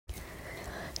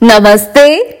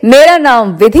नमस्ते, मेरा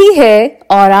नाम विधि है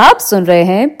और आप सुन रहे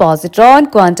हैं positron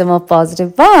quantum of positive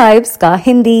vibes का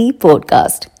हिंदी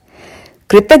पॉडकास्ट।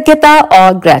 कृतज्ञता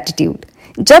और ग्रैटिट्यूड।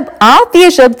 जब आप ये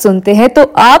शब्द सुनते हैं तो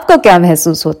आपको क्या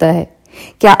महसूस होता है?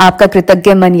 क्या आपका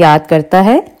कृतज्ञ मन याद करता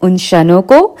है उन क्षणों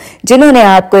को जिन्होंने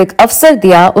आपको एक अवसर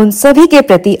दिया उन सभी के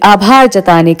प्रति आभार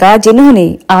जताने का,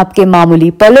 जिन्होंने आपके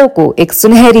मामूली पलों को एक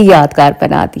सुनहरी यादगार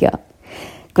बना दिया?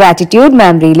 ग्रैटिट्यूड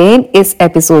मेमोरी लेन इस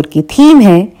एपिसोड की थीम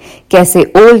है। कैसे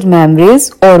ओल्ड मेमोरीज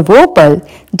और वो पल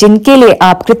जिनके लिए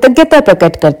आप कृतज्ञता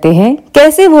प्रकट करते हैं,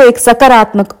 कैसे वो एक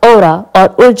सकारात्मक ऑरा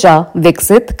और ऊर्जा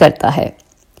विकसित करता है।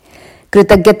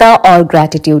 कृतज्ञता और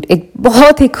ग्रैटिट्यूड एक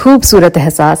बहुत ही खूबसूरत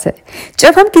एहसास है।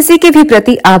 जब हम किसी के भी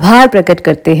प्रति आभार प्रकट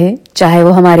करते हैं, चाहे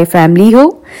वो हमारे फैमिली हो,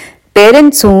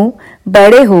 पेरेंट्स हो,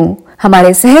 बड़े हो,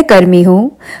 हमारे सहकर्मी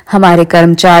हो, हमारे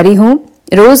कर्मचारी हो,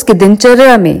 रोज की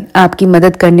दिनचर्या में आपकी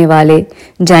मदद करने वाले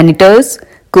जैनिटर्स,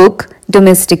 कुक,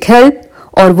 डोमेस्टिक हेल्प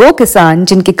और वो किसान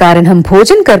जिनके कारण हम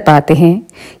भोजन कर पाते हैं,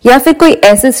 या फिर कोई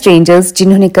ऐसे स्ट्रेंजर्स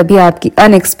जिन्होंने कभी आपकी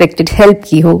अनएक्सपेक्टेड हेल्प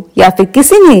की हो, या फिर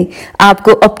किसी ने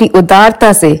आपको अपनी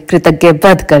उदारता से कृतज्ञ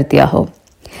वध कर दिया हो।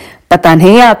 पता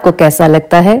नहीं आपको कैसा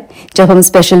लगता है जब हम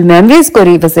स्पेशल मेमोरीज को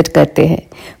रिविजिट करते हैं।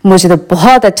 मुझे तो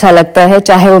बहुत अच्छा लगता है,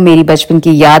 चाहे वो मेरी बचपन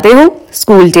की यादें हो,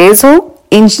 स्कूल डेज हो,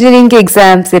 इंजीनियरिंग के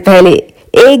एग्जाम से पहले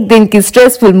एक दिन की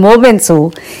स्ट्रेसफुल मोमेंट्स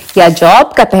हो, या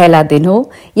जॉब का पहला दिन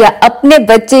हो, या अपने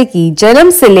बच्चे की जन्म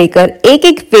से लेकर एक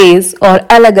एक फेज और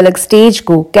अलग अलग स्टेज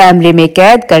को कैमरे में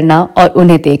कैद करना और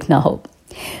उन्हें देखना हो।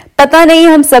 पता नहीं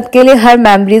हम सबके लिए हर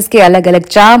मेमोरीज के अलग अलग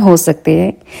चार्म हो सकते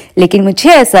हैं, लेकिन मुझे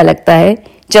ऐसा लगता है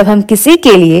जब हम किसी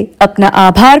के लिए अपना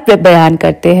आभार बयान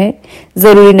करते हैं,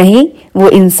 जरूरी नहीं वो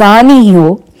इंसान ही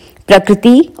हो,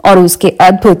 प्रकृति और उसके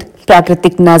अद्भुत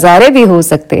प्राकृतिक नजारे भी हो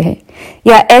सकते हैं,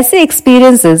 या ऐसे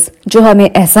एक्सपीरियंसेस जो हमें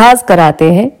एहसास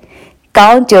कराते हैं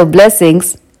काउंट योर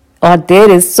ब्लेसिंग्स और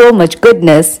there is so much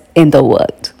goodness in the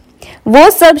world. वो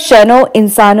सब क्षणों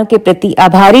इंसानों के प्रति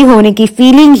आभारी होने की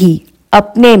फीलिंग ही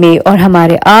अपने में और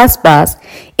हमारे आसपास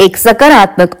एक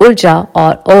सकारात्मक ऊर्जा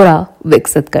और ऑरा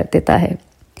विकसित कर देता है।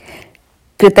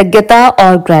 कृतज्ञता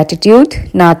और ग्रैटिट्यूड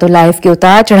ना तो लाइफ के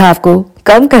उतार चढ़ाव को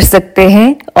कम कर सकते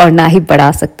हैं और ना ही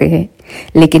बढ़ा सकते हैं,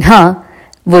 लेकिन हाँ,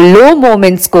 वो लो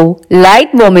मोमेंट्स को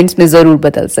लाइट मोमेंट्स में जरूर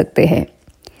बदल सकते हैं।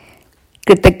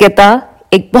 कृतज्ञता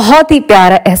एक बहुत ही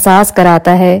प्यारा एहसास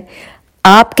कराता है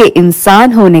आपके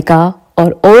इंसान होने का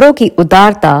और औरों की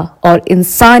उदारता और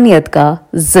इंसानियत का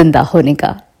जिंदा होने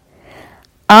का।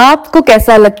 आपको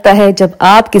कैसा लगता है जब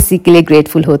आप किसी के लिए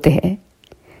ग्रेटफुल होते हैं?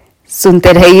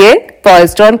 सुनते रहिए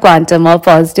positron quantum of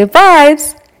positive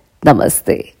vibes.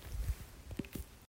 नमस्ते।